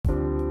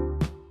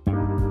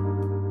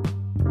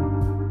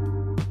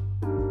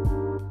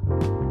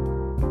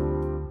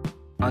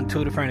On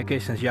two different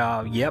occasions,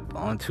 y'all. Yep,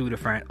 on two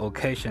different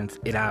occasions,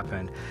 it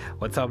happened.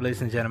 What's up,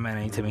 ladies and gentlemen?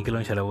 I need to make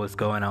you know what's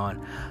going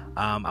on.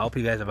 I hope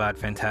you guys have had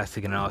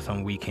fantastic and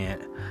awesome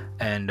weekend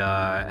and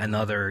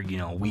another,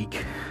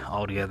 week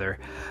altogether.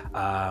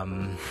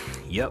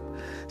 Yep,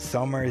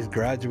 summer is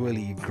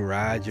gradually,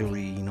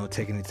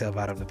 taking itself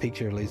out of the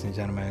picture, ladies and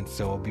gentlemen.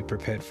 So be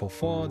prepared for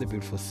fall, the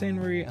beautiful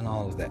scenery, and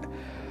all of that.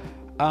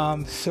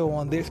 So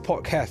on this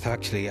podcast,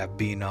 actually, I've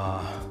been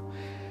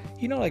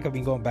I've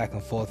been going back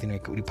and forth,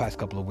 the past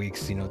couple of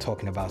weeks,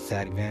 talking about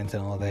sad events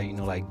and all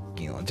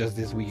that, just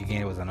this week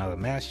again, it was another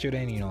mass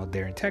shooting,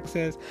 there in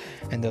Texas,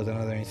 and there was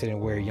another incident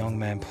where a young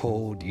man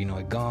pulled,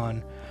 a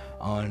gun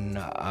on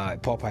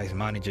Popeye's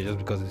manager just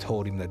because they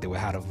told him that they were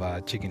out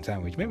of chicken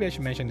sandwich. Maybe I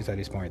should mention this at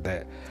this point,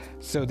 that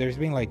so there's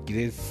been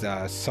this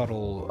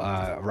subtle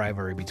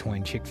rivalry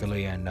between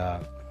Chick-fil-A and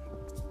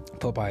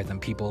Popeyes,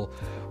 and people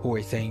who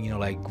are saying,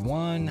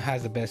 one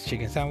has the best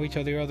chicken sandwich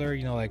or the other,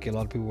 a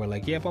lot of people were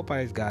like, yeah,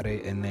 Popeyes got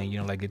it, and then,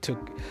 they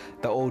took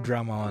the old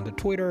drama on the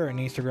Twitter and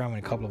Instagram and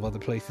a couple of other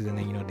places, and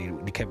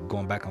then, they kept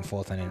going back and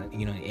forth, and then,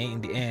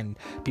 in the end,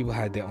 people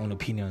had their own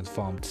opinions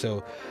formed.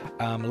 So,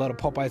 a lot of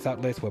Popeyes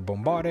outlets were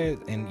bombarded,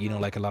 and,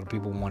 a lot of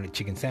people wanted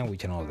chicken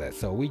sandwich and all that,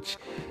 so, which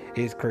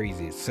is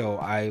crazy. So,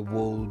 I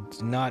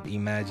would not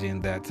imagine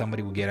that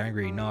somebody would get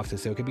angry enough to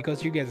say, okay,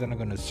 because you guys are not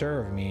going to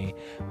serve me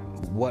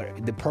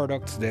what the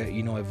products that,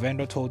 a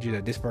vendor told you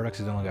that this product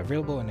is no longer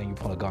available, and then you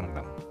pull a gun on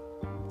them.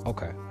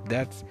 Okay,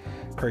 that's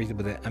crazy.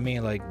 But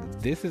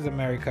this is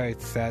America.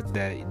 It's sad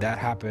that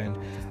happened.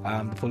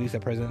 The police are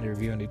presently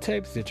reviewing the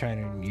tapes. They're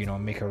trying to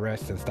make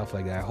arrests and stuff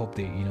like that. I hope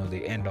they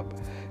they end up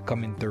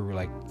coming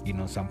through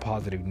some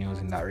positive news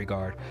in that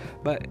regard.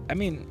 But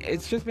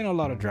it's just been a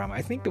lot of drama.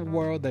 I think the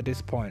world at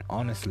this point,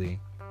 honestly,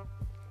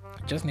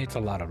 just needs a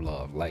lot of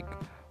love.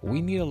 We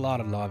need a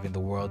lot of love in the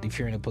world. If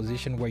you're in a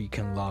position where you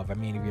can love, if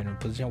you're in a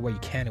position where you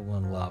can't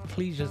even love,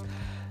 please just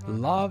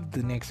love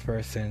the next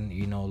person,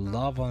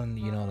 love on,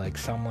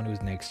 someone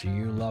who's next to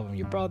you, love on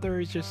your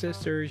brothers, your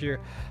sisters, your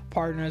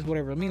partners,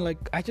 whatever.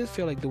 I just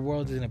feel like the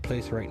world is in a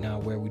place right now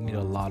where we need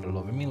a lot of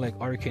love.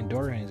 Hurricane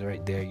Dorian is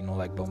right there,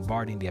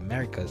 bombarding the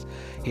Americas.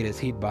 It has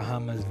hit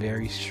Bahamas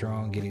very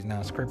strong. It is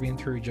now scraping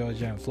through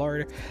Georgia and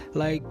Florida.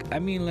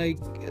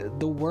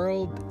 The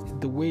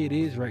world, the way it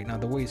is right now,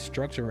 the way it's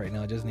structured right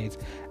now, just needs,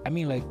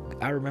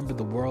 I remember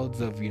the words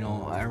of,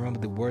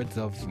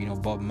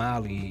 Bob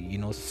Marley,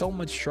 so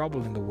much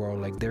trouble in the world.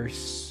 There's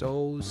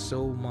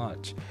so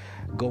much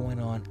going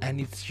on, and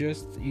it's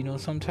just,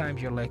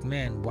 sometimes you're like,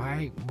 man,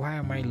 why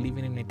am I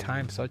living in a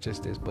time such as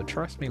this? But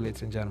trust me,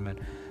 ladies and gentlemen,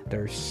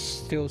 there's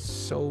still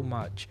so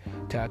much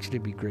to actually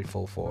be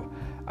grateful for.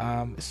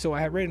 So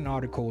I had read an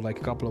article a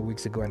couple of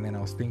weeks ago, and then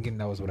I was thinking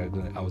that was what I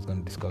was going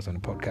to discuss on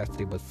the podcast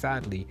today, but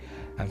sadly,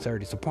 I'm sorry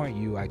to disappoint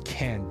you, I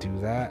can't do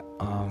that.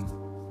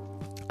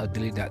 I'll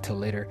delete that till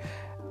later.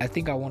 I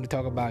think I want to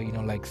talk about,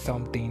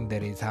 something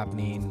that is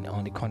happening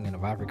on the continent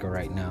of Africa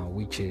right now,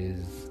 which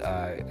is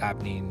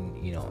happening,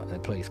 in a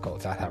place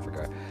called South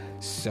Africa.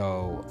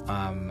 So,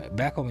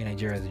 back home in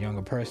Nigeria as a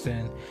younger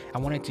person, I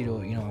wanted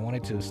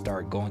to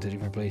start going to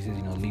different places,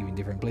 leaving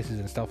different places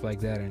and stuff like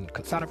that. And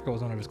South Africa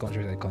was one of those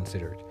countries I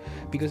considered,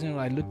 because,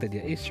 I looked at their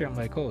history. I'm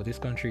like, oh, this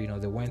country,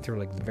 they went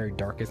through the very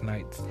darkest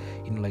nights,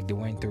 they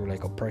went through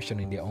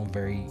oppression in their own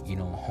very,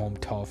 home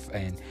tough,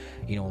 and,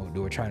 they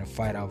were trying to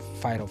fight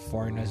off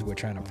foreigners who were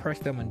trying to oppress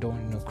them and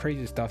doing,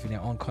 crazy stuff in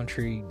their own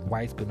country.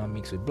 Whites could not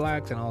mix with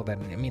blacks and all that.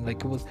 And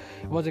it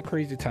was a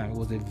crazy time. It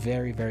was a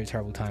very, very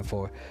terrible time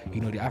for,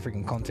 the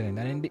African continent.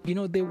 And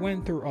then, they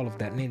went through all of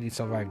that, and then they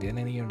survived it. And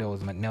then, there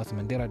was Nelson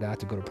Mandela that had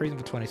to go to prison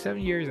for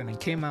 27 years, and then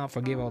came out,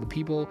 forgave all the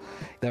people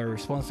that were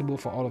responsible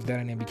for all of that,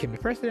 and then became the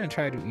president and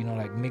tried to,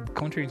 make the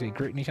country into a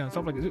great nation and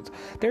stuff like this.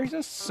 There's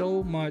just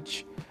so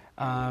much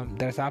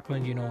that's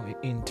happened,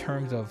 in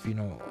terms of,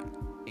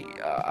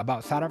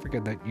 about South Africa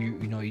that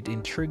it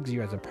intrigues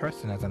you as a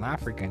person, as an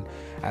African,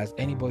 as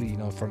anybody,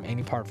 from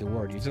any part of the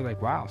world. You're just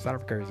like, wow, South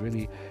Africa is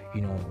really,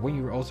 when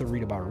you also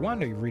read about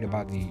Rwanda, you read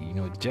about the,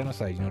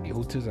 genocide, the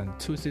Hutus and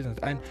Tutsis,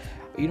 and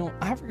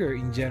Africa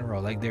in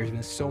general. There's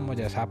been so much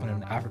that's happened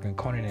on the African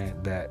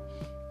continent that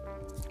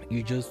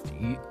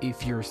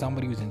if you're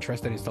somebody who's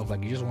interested in stuff,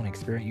 you just want to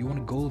experience, you want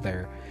to go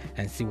there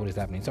and see what is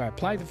happening. So I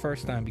applied the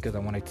first time because I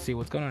wanted to see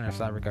what's going on in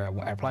South Africa.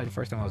 I applied the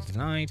first time, I was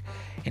denied,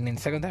 and then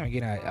the second time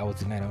again, I was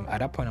denied. At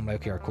that point, I'm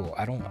like, okay, cool.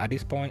 At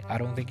this point, I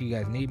don't think you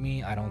guys need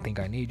me. I don't think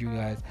I need you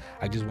guys.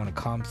 I just want to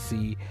come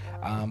see.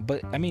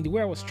 But the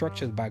way I was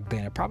structured back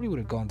then, I probably would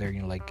have gone there,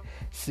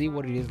 see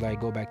what it is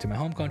go back to my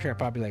home country. I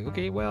probably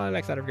okay, well, I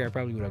like South Africa. I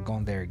probably would have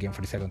gone there again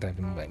for the second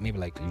time, maybe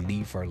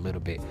leave for a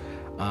little bit.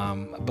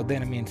 But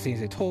then, since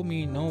they told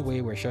me, no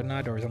way, we're shutting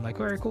our doors, I'm like,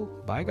 all right, cool,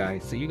 bye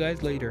guys, see you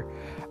guys later.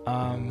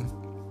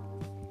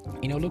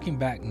 looking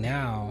back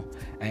now,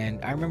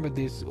 and I remember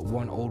this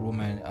one old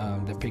woman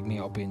that picked me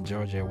up in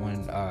Georgia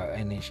when,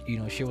 and then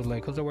she was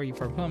like, "Where are you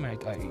from, son?"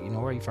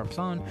 Where are you from,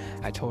 son?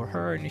 I told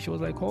her, and she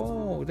was like,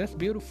 "Oh, that's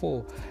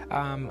beautiful.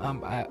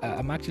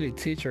 I'm actually a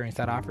teacher in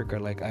South Africa.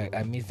 Like,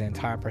 I missed the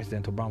entire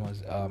President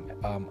Obama's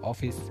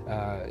office,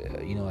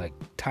 like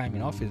time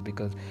in office,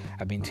 because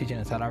I've been teaching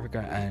in South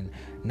Africa, and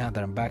now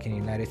that I'm back in the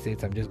United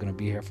States, I'm just gonna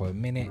be here for a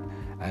minute.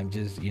 I'm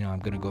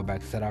gonna go back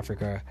to South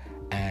Africa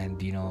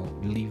and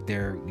live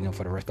there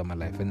for the rest of my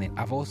life." And then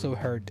I've also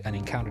heard and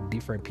encountered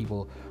different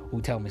people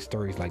who tell me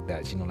stories like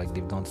that, like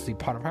they've gone to see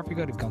part of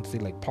Africa, they've gone to see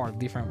like part of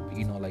different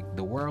like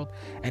the world,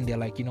 and they're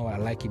like, what, I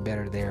like it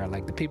better there. I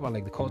like the people, I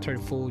like the culture,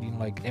 the food,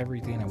 like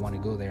everything. I want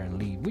to go there and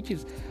leave, which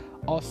is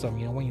awesome.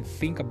 When you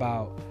think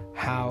about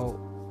how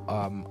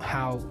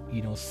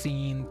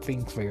seeing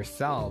things for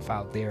yourself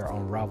out there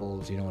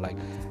unravels, like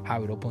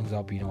how it opens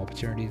up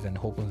opportunities and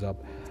opens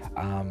up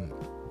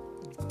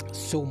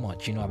so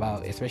much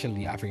about especially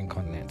the African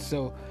continent.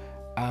 So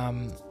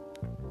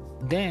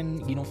then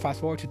fast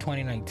forward to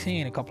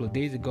 2019, a couple of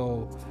days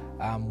ago,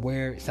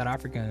 where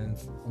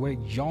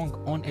young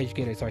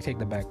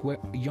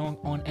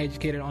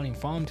uneducated,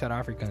 uninformed South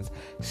Africans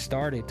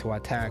started to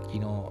attack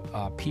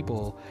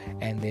people,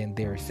 and then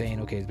they're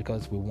saying, okay, it's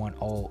because we want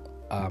all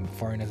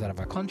foreigners out of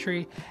our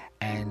country,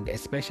 and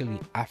especially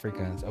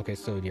Africans. Okay,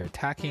 so they're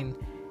attacking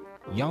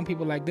young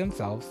people like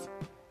themselves.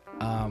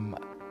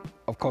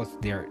 Of course,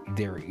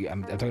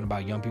 I'm talking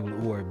about young people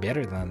who are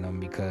better than them,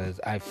 because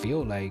I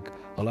feel like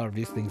a lot of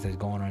these things that's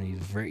going on is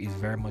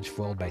very much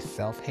fueled by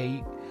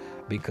self-hate,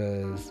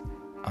 because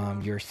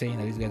you're saying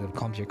that these guys have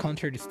come to your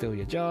country to steal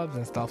your jobs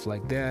and stuff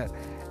like that,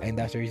 and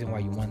that's the reason why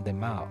you want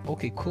them out.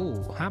 Okay,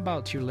 cool. How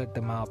about you let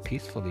them out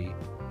peacefully,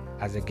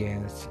 as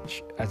against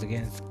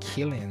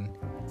killing,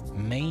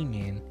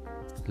 maiming,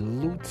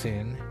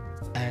 looting,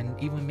 and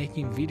even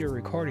making video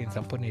recordings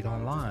and putting it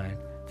online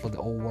for the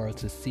whole world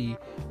to see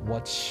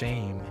what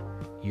shame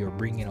you're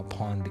bringing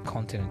upon the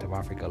continent of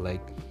Africa.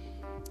 Like,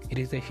 it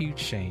is a huge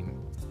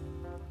shame.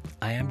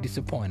 I am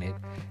disappointed.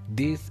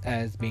 This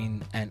has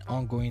been an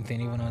ongoing thing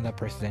even under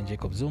President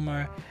Jacob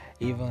Zuma.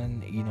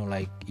 Even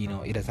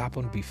it has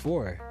happened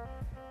before.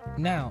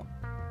 Now,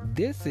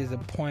 this is a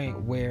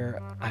point where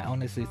I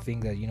honestly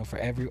think that for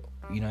every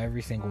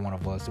single one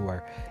of us who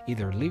are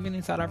either living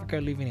in South Africa,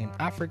 living in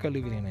Africa,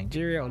 living in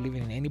Nigeria, or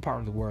living in any part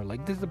of the world,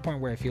 like, this is the point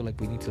where I feel like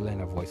we need to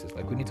lend our voices.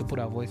 Like, we need to put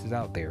our voices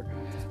out there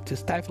to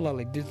stifle out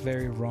like this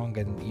very wrong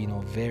and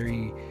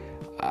very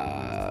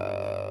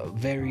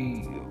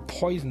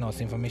poisonous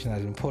information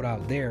that's been put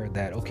out there,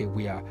 that okay,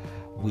 we are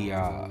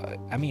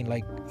I mean,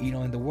 like,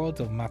 in the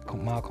words of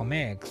Malcolm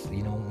X,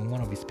 in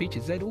one of his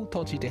speeches, said, who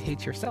taught you to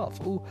hate yourself?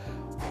 Who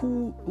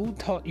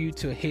taught you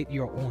to hate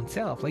your own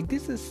self? Like,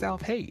 this is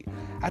self-hate.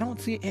 I don't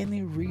see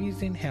any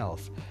reason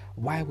else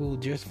why we'll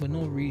just for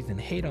no reason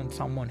hate on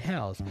someone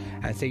else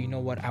and say,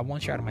 what, I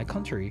want you out of my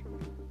country.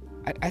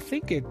 I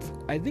think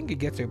it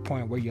gets to a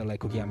point where you're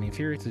like, okay, I'm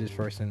inferior to this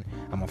person,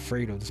 I'm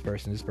afraid of this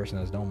person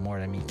has done more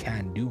than me,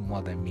 can do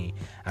more than me,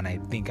 and I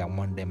think I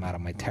want them out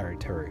of my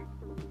territory.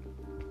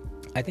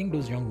 I think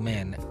those young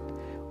men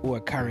who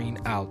are carrying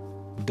out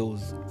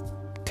those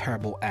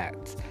terrible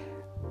acts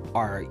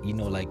are,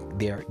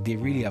 they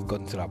really have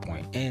gotten to that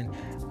point. And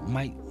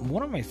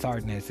one of my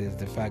sadness is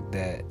the fact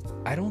that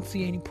I don't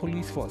see any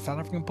police force, South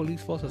African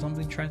police force or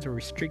something, trying to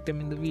restrict them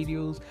in the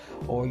videos,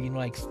 or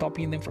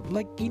stopping them from,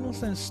 like,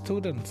 innocent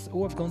students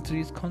who have gone to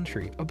this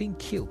country are being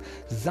killed.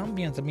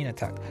 Zambians are being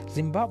attacked,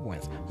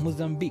 Zimbabweans,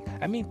 Mozambique.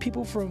 I mean,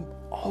 people from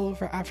all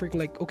over Africa.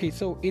 Like, okay,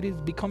 so it is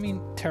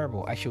becoming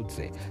terrible, I should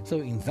say.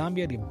 So in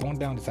Zambia, they burned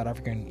down the South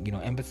African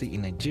embassy.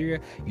 In Nigeria,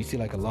 you see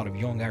like a lot of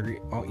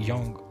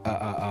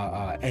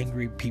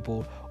angry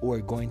people who are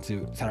going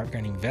to South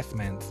African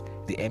investments,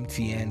 the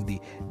MTN, the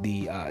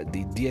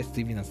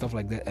DSTV and stuff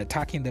like that,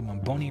 attacking them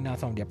and burning down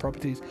some of their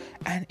properties.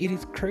 And it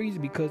is crazy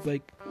because,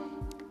 like,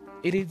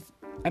 it is,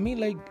 I mean,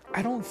 like,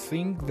 I don't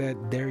think that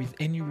there is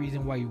any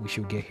reason why we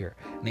should get here.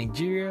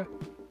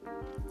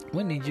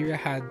 When Nigeria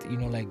had,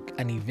 like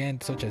an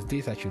event such as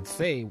this, I should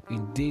say,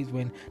 in days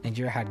when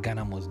Nigeria had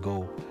Ghana Must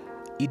Go,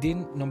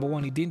 number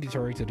one, it didn't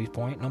deteriorate to this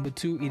point. Number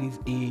two,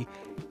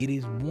 it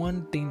is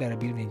one thing that I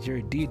believe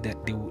Nigeria did that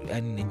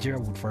Nigeria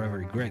would forever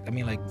regret. I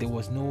mean, like, there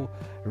was no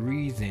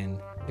reason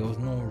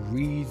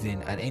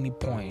at any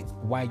point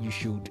why you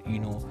should,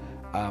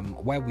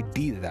 why we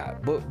did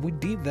that. But we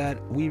did that,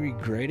 we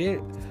regret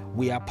it,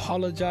 we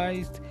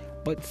apologized,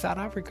 but South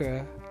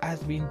Africa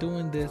has been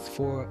doing this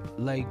for,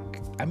 like,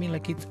 I mean,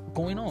 like, it's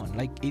going on,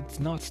 like, it's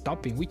not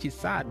stopping, which is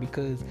sad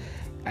because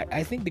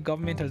I think the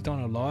government has done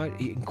a lot,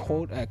 in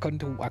quote, according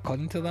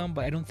to them,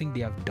 but I don't think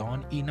they have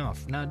done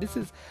enough. Now, this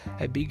is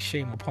a big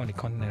shame upon the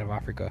continent of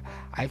Africa.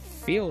 I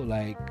feel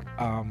like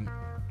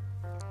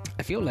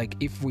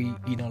if we,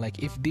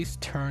 if this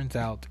turns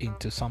out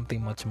into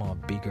something much more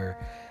bigger,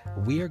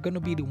 we are going to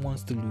be the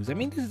ones to lose. I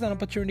mean, this is an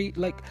opportunity.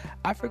 Like,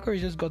 Africa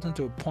has just gotten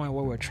to a point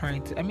where we're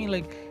trying to, I mean,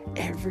 like,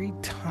 every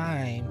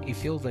time it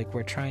feels like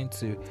we're trying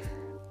to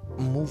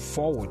move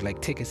forward,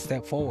 like take a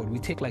step forward. We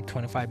take like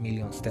 25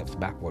 million steps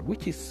backward,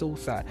 which is so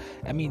sad.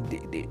 I mean,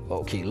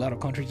 okay, a lot of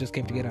countries just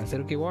came together and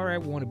said, okay, well, all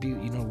right, we want to be,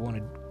 we want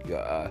to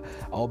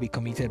all be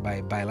committed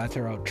by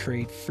bilateral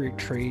trade, free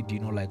trade,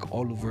 like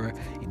all over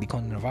the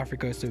continent of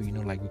Africa. So,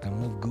 like we can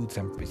move goods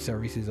and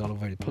services all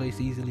over the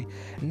place easily.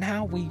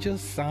 Now we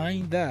just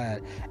signed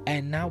that,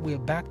 and now we're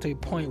back to a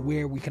point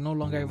where we can no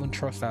longer even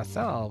trust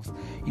ourselves,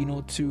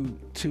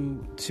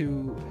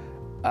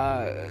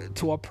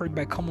 to operate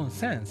by common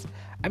sense.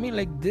 I mean,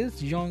 like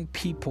these young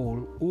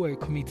people who are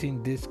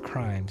committing these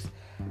crimes,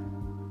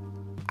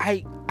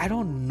 I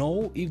don't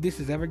know if this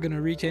is ever going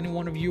to reach any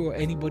one of you or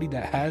anybody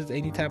that has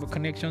any type of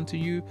connection to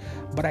you,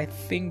 but I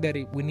think that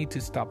we need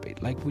to stop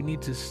it. Like, we need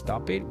to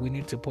stop it. We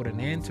need to put an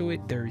end to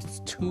it. There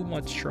is too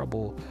much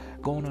trouble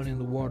going on in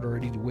the world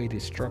already the way it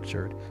is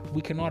structured.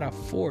 We cannot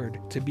afford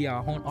to be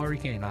our own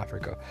hurricane in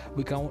Africa.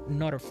 We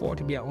cannot afford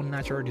to be our own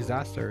natural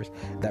disasters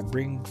that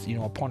brings,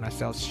 upon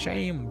ourselves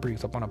shame,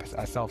 brings upon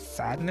ourselves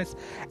sadness,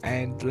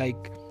 and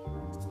like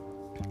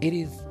it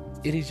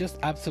is just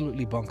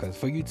absolutely bonkers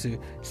for you to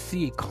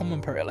see a common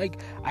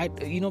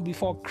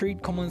before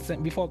creed, common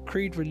sense, before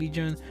creed,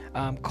 religion,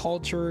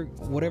 culture,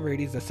 whatever it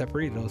is that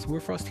separated us,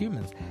 we're first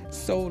humans.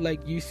 So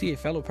like you see a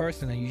fellow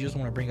person and you just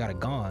want to bring out a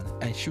gun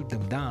and shoot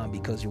them down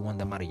because you want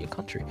them out of your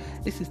country.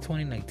 This is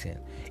 2019.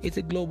 It's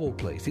a global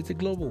place. It's a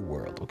global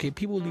world. Okay,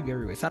 people live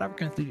everywhere. South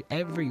Africans live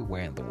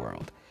everywhere in the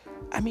world.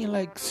 I mean,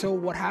 like, so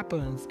what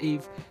happens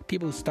if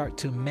people start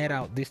to met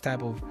out this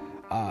type of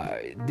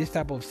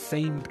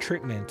same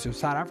treatment to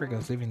South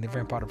Africans living in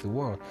different part of the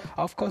world?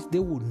 Of course, they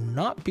will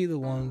not be the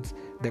ones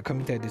that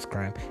committed this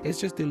crime. It's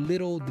just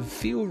the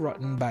few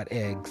rotten bad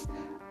eggs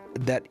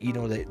that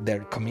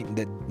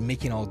that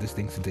making all these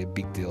things into a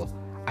big deal.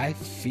 I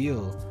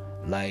feel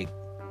like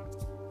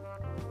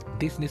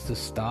this needs to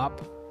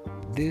stop.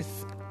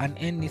 An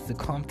end needs to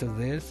come to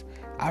this.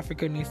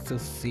 Africa needs to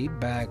sit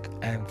back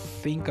and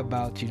think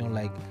about,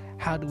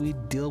 how do we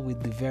deal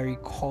with the very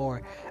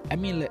core? I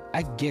mean,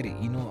 I get it.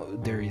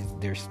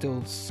 There's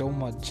still so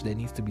much that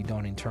needs to be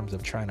done in terms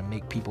of trying to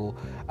make people,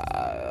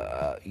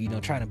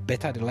 trying to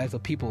better the lives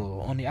of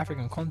people on the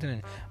African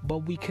continent. But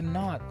we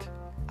cannot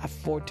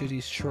afford to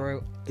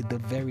destroy the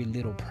very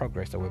little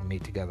progress that we've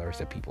made together as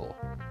a people.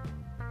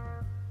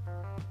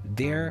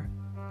 They're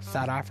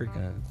South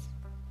Africans.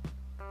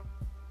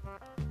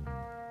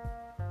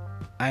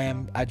 I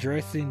am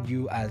addressing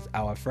you as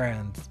our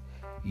friends,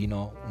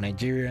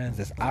 Nigerians,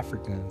 as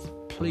Africans.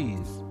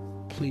 Please,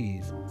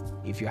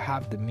 if you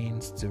have the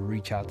means to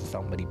reach out to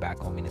somebody back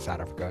home in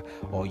South Africa,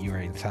 or you're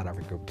in South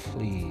Africa,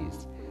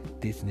 please,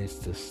 this needs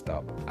to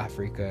stop.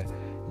 Africa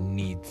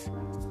needs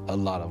a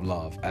lot of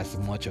love, as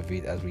much of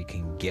it as we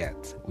can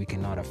get. We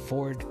cannot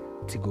afford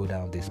to go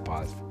down this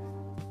path.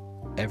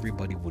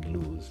 Everybody would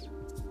lose.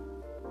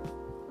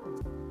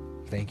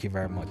 Thank you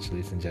very much,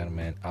 ladies and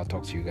gentlemen. I'll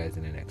talk to you guys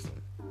in the next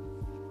one.